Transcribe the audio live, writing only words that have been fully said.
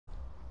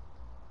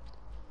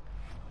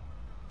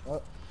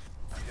Oh,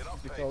 You're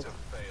not paid because to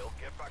fail.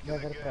 Get back in the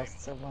never game.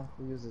 trust someone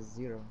who uses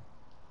zero.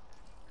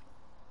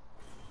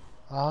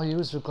 Oh, you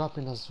use the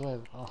grappling as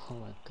well. Oh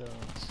my god.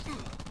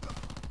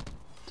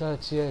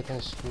 38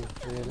 HP,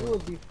 You really. will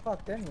be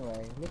fucked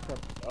anyway. Look at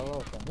all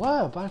of them.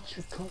 Why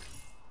battery?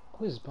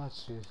 Who is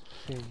battery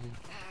filming?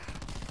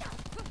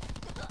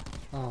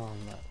 Oh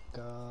my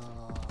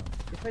god.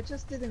 If I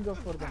just didn't go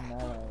for the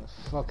melee.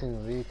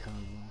 Fucking recon,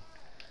 man.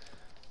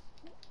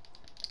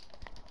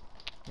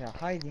 Yeah,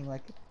 hiding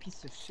like a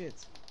piece of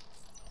shit.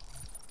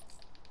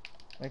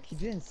 Like he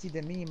didn't see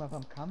the minimap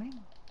I'm coming?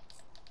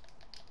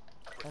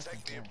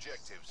 Protect the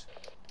objectives.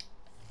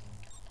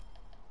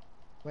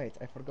 Wait,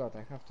 I forgot.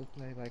 I have to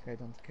play like I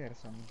don't care,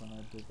 so I'm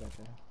gonna do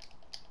better.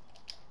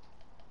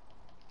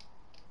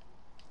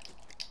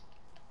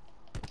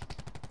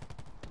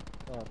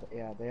 Oh,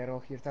 yeah, they are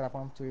all here.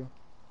 Teleport to you.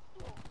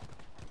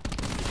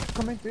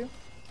 Coming to you.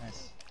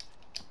 Nice.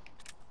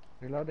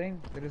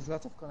 Reloading. There is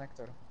lots of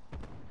connector.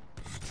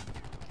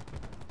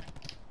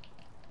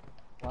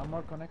 One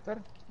more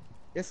connector.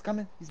 Yes,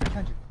 coming. He's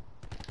behind you.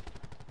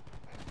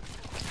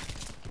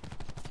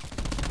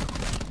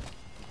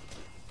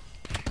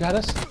 Behind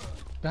us?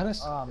 Behind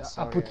us? Oh, I'm Yeah,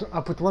 sorry.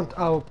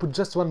 I'll put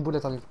just one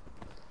bullet on him.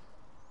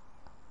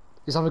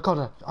 He's on the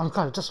corner,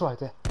 just right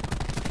there.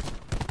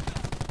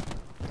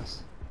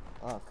 Yes.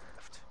 Fuck.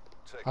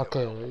 Take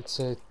Okay, them out. it's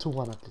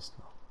 2-1 at least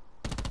now.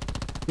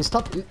 He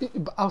stopped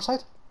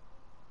outside?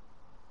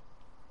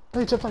 No,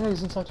 he jumped on,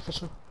 he's inside for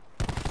sure.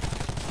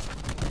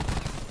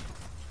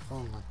 Oh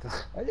my god.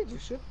 Why did you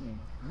shoot me?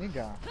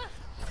 Nigga.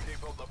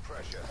 Keep up the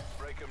pressure.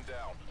 Break them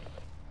down.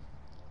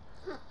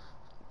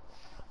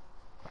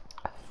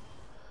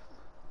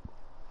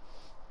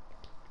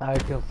 I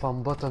came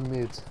from bottom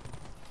mid.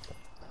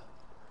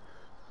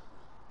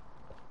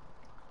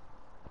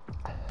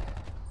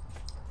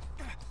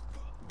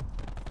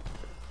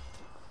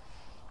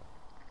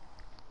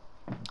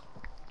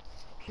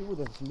 He would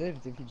have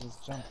lived if he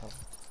just jumped up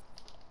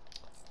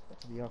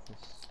to the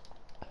office.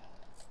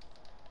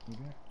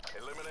 Nigga.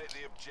 Eliminate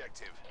the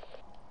objective.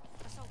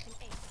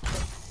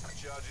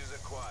 Charges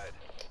acquired.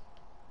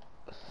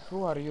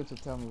 Who are you to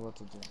tell me what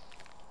to do?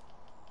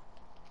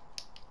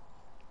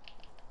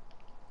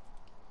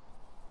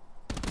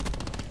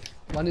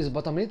 One is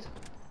bottom mid.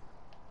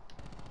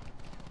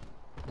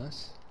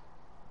 Nice.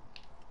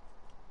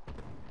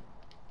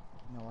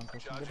 No one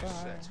pushing the Charges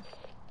bar. set.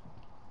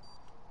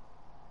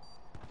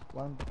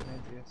 One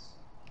mid, yes.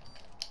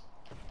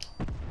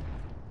 I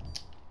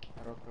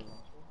rock the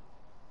launcher.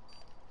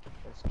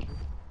 That's good.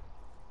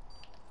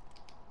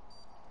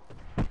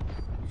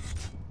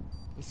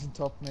 He's in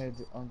top mid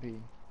on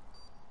B.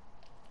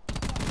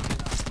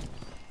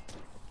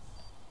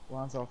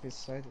 One's office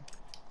side.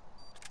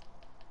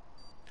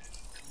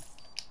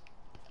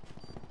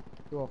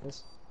 Two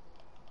office.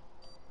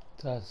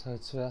 That's how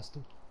it's fast.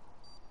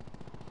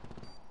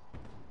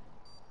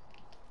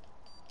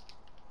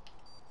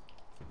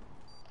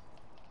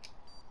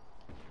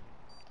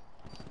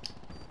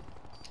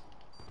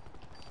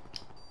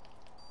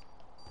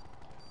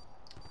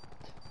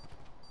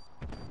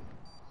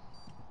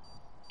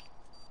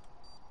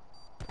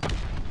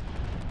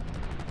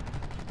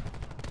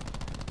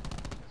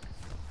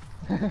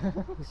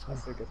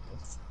 That's a good one.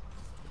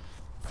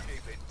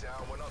 Keep it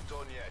down. We're not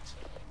done yet.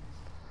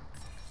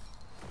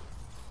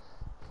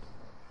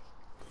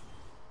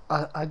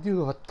 I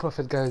knew that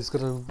prophet guy is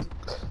gonna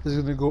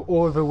go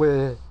all the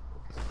way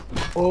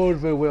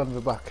on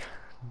the back,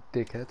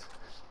 dickhead.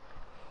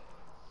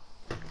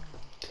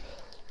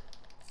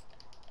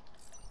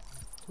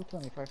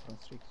 225 from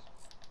streaks.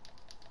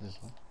 This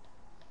one.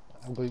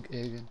 I'm going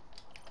A again.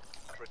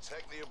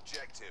 Protect the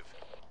objective.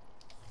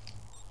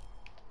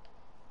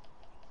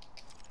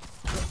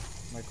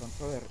 My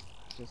controller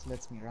just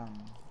lets me run.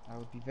 I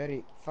would be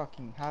very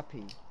fucking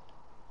happy.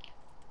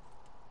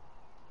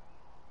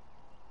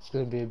 It's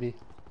gonna be a B.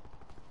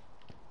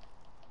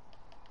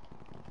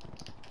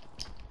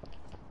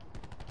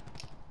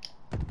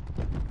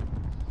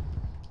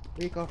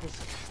 Weak office.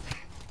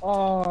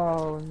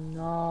 Oh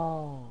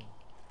no!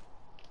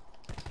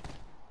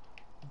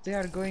 They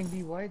are going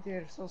B. Why they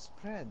are so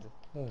spread?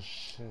 Oh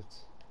shit.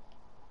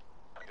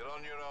 You're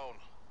on your own.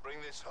 Bring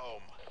this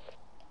home.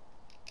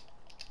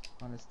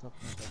 One is top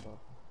mid above.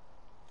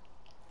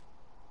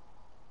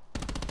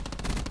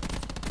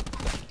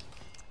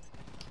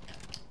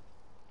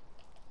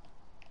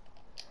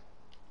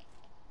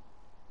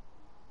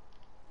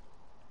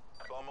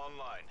 Bomb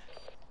online.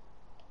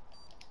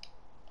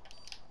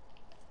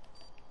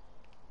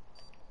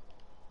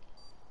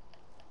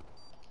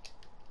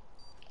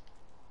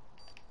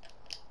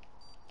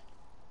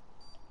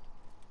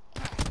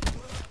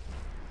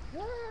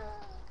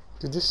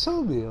 Did you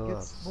show me or?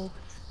 Get smoked.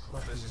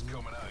 This is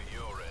coming out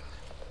your end.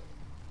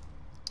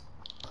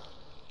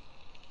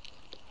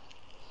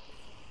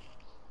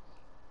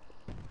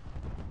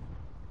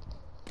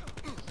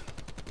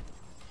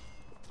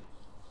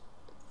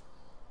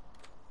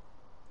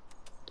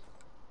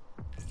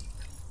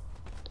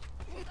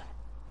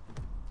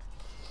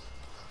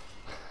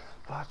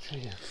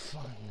 Battery is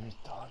fucking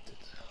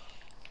retarded.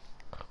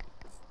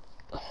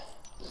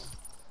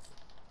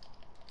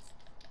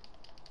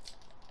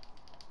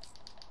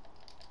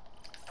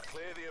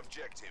 Clear the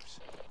objectives.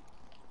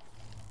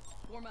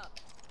 Warm up.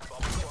 Bomb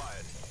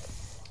acquired.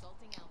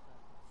 Assaulting Alpha.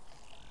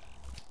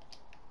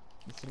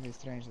 It's really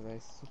strange that I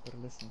super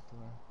listen to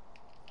her.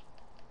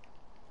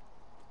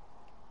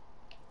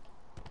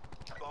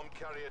 Bomb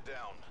carrier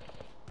down.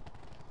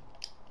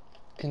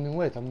 Can you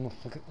wait? I'm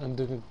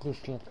doing a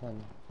push lock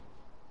on.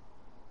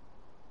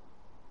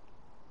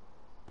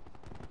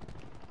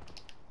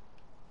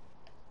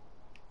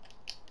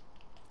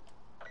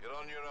 You're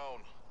on your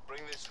own.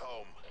 Bring this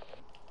home.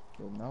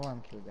 Killed no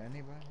one, killed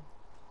anybody.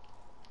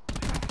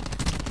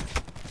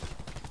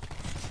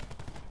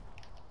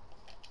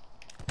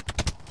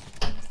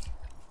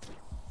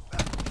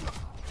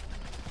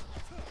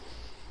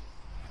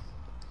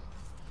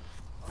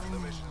 The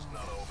mission's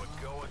not over.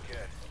 Go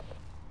again.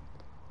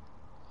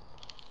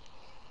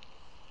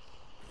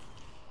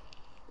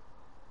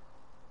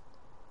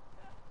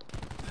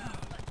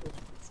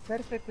 It's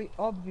perfectly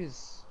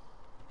obvious.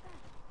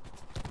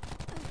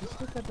 Just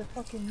look at the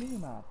fucking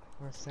minimap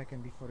for a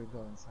second before you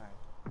go inside.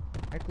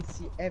 I could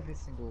see every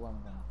single one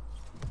of them.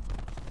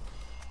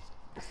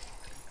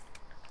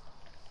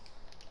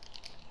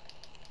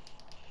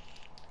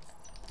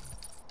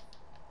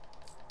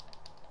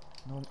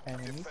 No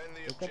enemies. Defend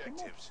the Look at the map.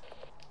 objectives.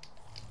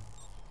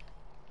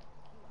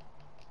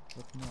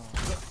 But no.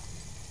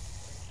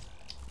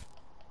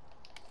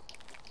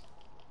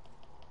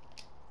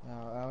 No,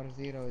 our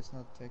zero is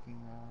not taking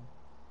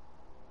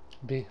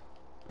B.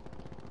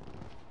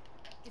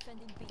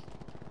 Defending B.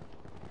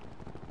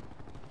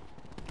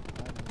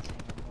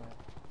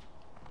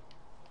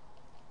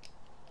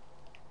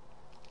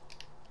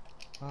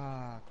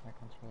 Fuck, my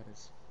controller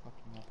is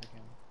fucking up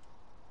again.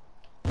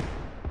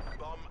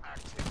 Bomb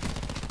active.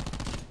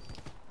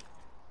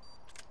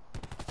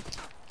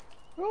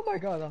 Oh my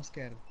god, I'm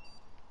scared.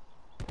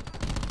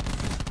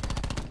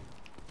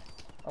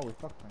 Oh, we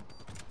fucked him.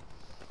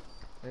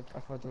 I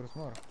thought there was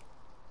more.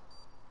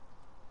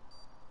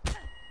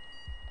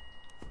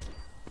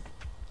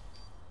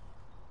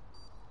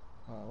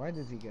 Why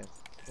did he get?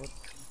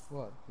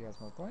 What? He has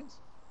more points?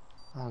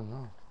 I don't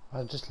know.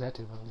 I just let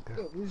him. I don't care.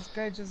 Look, this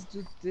guy just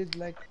did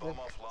like the Bomb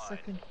offline.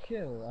 second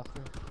kill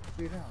after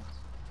 3 rounds.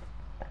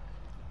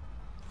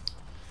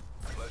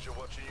 Pleasure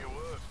watching you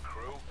work,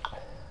 crew.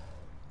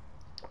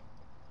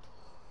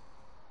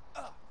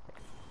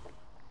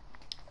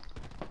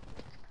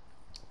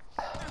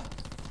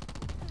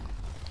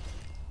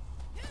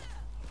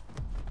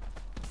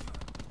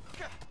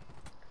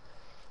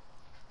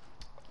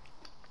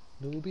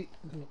 Newbie,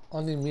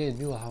 only me and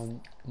you have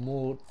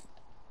more,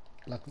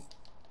 like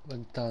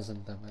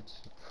 1,000 damage.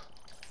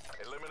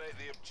 Eliminate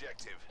the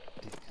objective.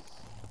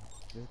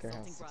 This guy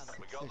has Something Bravo.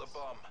 We got the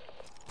bomb.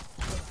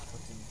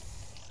 fucking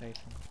safe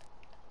him.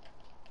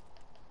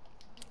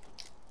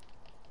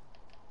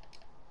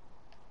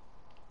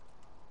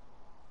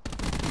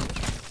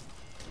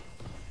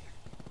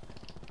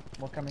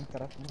 More coming,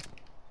 Taraf.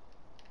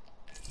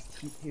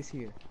 He's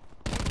here.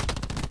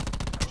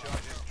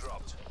 Charges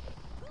dropped.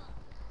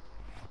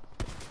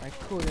 I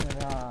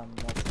couldn't run,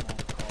 that's my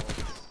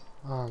fault.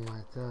 Oh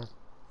my god.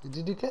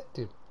 Did you get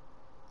him?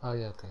 Oh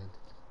yeah, okay.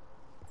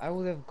 I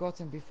would have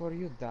gotten before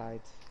you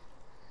died.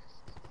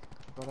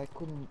 But I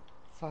couldn't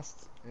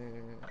fast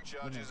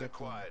Charges get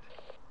acquired.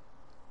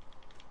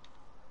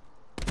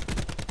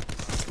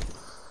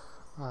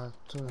 Ah, my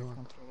 21.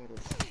 controller is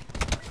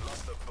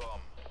Lost the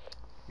bomb.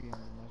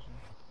 beyond measure.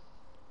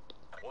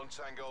 One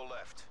tango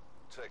left.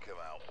 Take him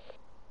out.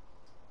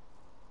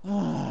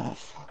 Ah,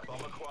 fuck.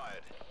 Bomb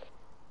acquired.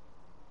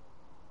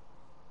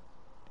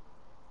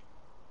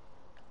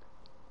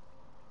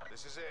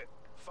 This is it.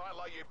 Fight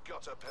like you've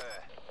got a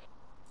pair.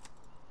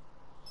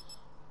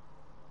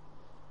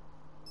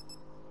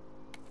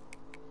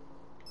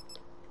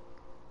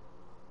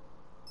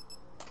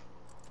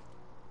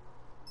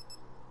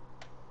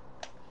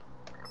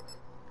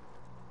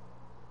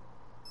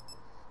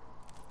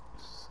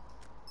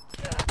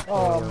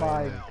 Oh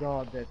my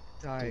god, that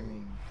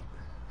timing.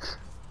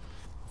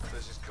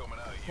 This is coming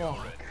out of your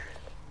Fuck. end.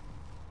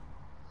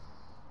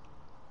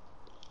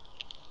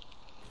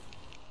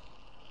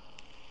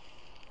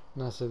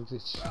 Massive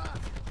glitch.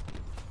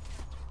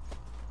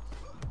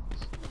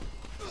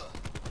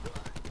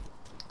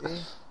 Eh,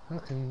 How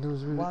can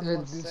those really One end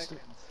more this? second.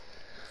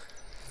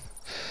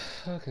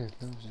 How can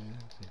those really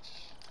end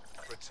this?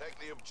 Protect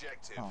the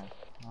objective. Oh.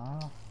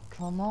 Ah,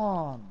 come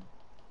on.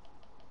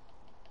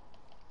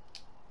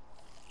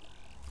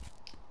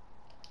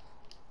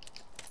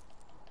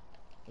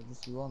 At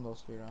least we won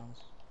those 3 rounds.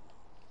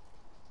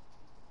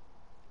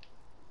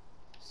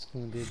 It's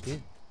gonna be a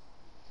bit.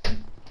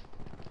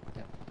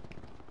 Yeah.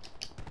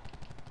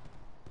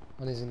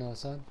 What is he now,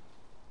 son?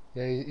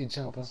 Yeah, he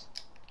jumped us.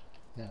 Office.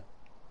 Yeah.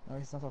 No,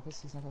 he's not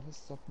office, he's not office,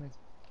 stop mid.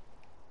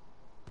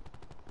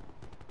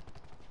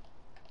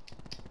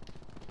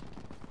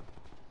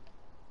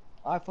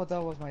 I thought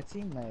that was my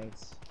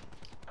teammates.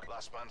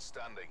 Last man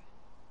standing.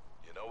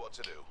 You know what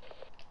to do.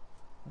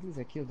 At least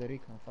I killed the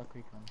recon, fuck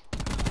recon.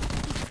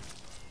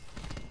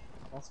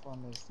 Last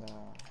one is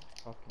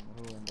fucking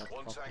ruined that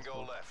One fucking tango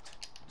spot.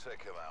 left.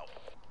 Take him out.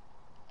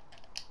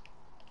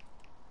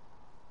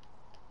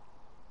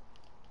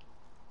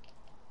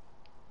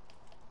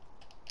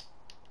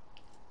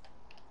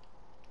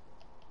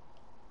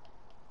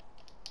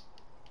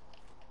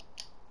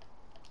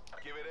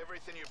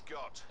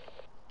 shot.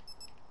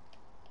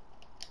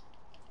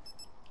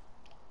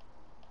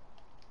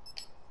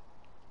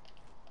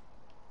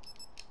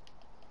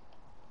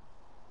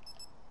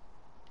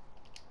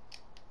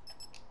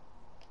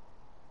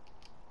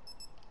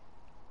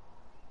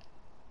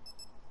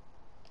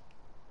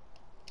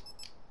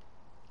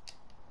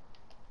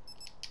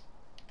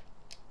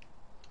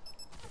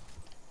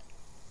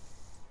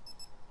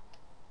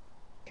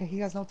 Okay, he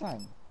has no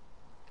time.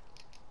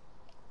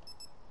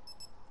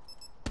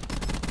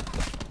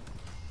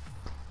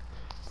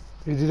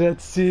 You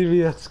didn't see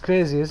me, that's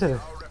crazy, isn't it?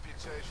 Our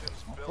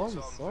reputation's I built probably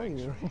on saw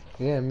you. victory.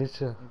 Yeah, me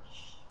too.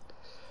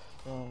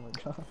 Oh my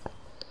god.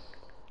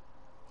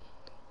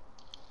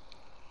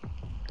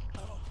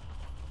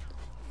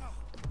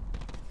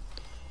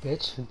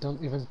 Bitch,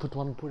 don't even put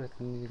one bullet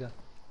in nigga.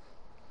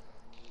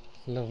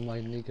 Love my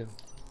nigga.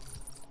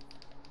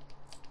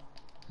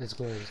 Let's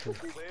go, let's go.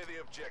 Clear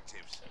the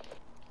objectives.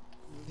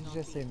 Did you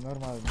just say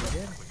normal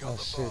nigger? We got Oh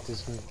the shit, bomb.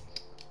 it's me.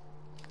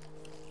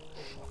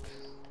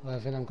 Well,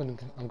 then I'm going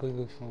to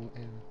go from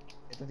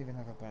I don't even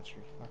have a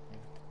battery, fuck me.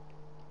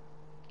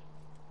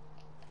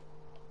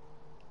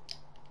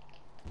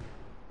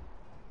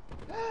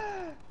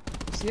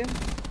 You see him?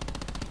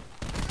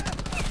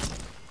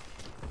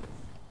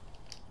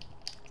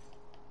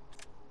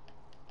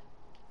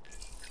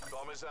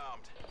 Bomb is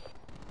armed.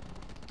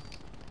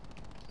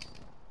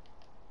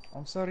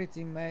 I'm sorry,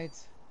 teammate.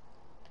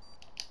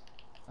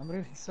 I'm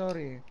really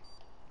sorry.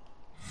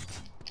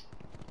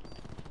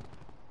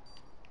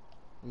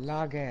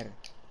 Lager.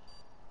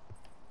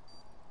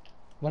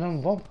 one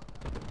on bomb.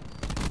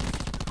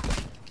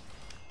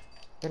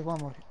 There's one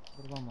more.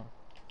 There's one more.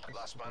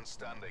 Last man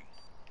standing.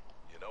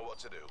 You know what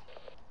to do.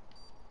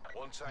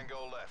 One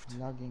tango left.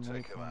 Lagging Take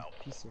like him a out.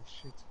 piece of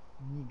shit.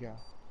 Nigga.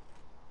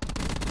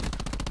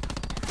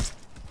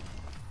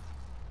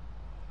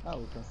 Oh,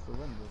 we can still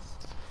win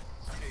this.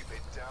 Keep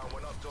it down.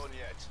 We're not done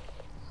yet.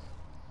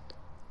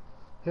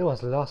 He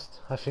was lost.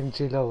 I think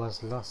Gilo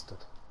was lost.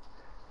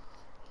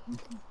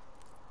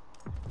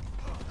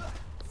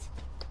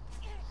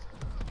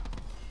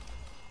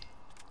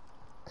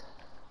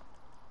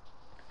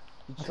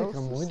 He I think chose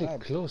I'm to really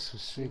stab, close to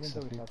even Swix.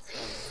 though I we think had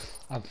stab.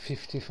 I'm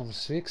 50 from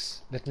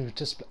Swix. Let me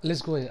just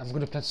let's go. I'm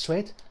gonna plant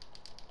straight.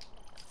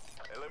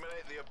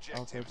 Eliminate the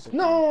I'll take objectives. the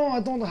No, I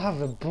don't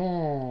have a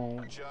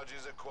bomb.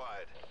 Charges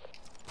acquired.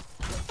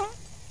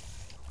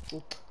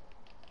 Oop.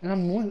 And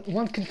I'm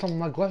one kill from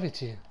my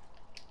gravity.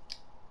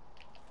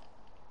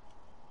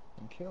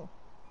 And kill.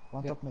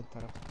 One Yep. top mid,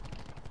 Tara.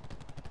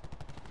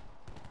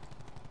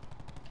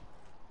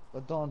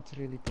 But don't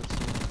really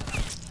pursue him.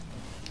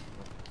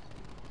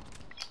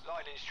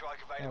 Lightning strike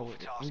Yeah, available for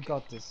we tasking.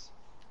 got this.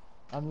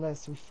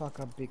 Unless we fuck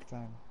up big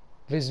time.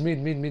 There's mid.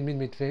 Yeah,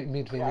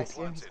 I Wait.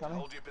 see him, he's Planted. coming.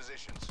 Hold your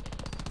positions.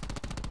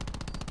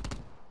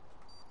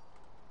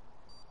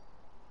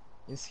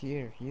 He's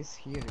here, he's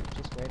here, he's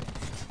just waiting.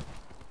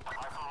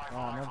 Oh,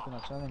 I'm not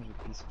gonna challenge you,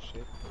 piece of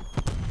shit.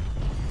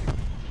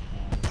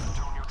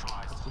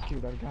 Just to kill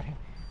that guy.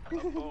 A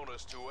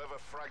bonus to whoever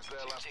frags their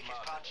last Tickets man.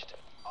 punched.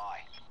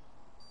 Aye.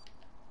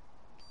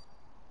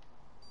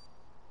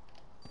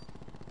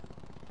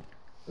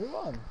 We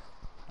won.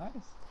 Nice.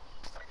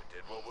 We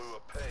did what we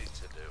were paid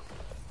to do.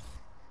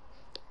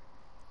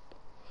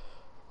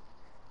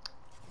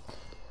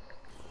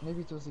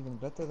 Maybe it was even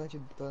better that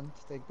you don't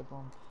take the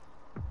bomb.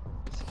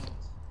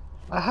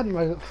 I had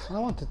my. I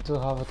wanted to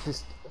have at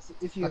least.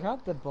 If you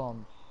had the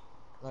bomb,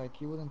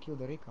 like, you wouldn't kill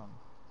the recon.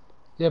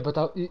 Yeah, but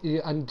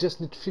I just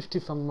need 50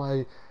 from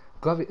my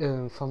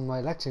from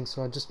my lighting,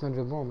 so I just made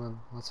the bomb, man.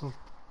 That's all.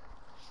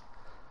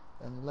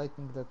 And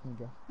lightning that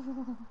nigga.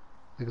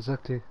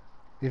 Exactly.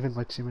 Even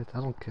my teammate, I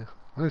don't care.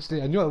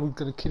 Honestly, I knew I was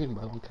gonna kill him,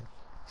 but I don't care.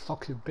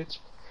 Fuck you, bitch.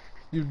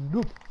 You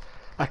noob.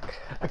 I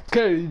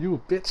carry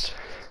you, bitch.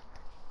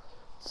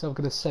 So I'm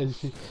gonna say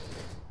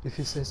if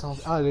you say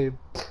something.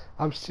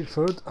 I'm still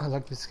third. I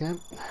like this game.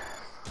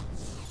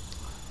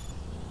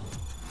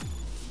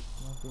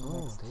 Maybe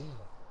Oh next damn.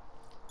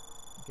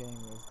 game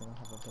we're gonna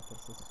have a better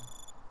system.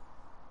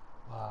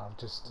 Wow,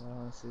 just I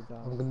wanna see that.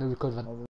 I'm gonna record that.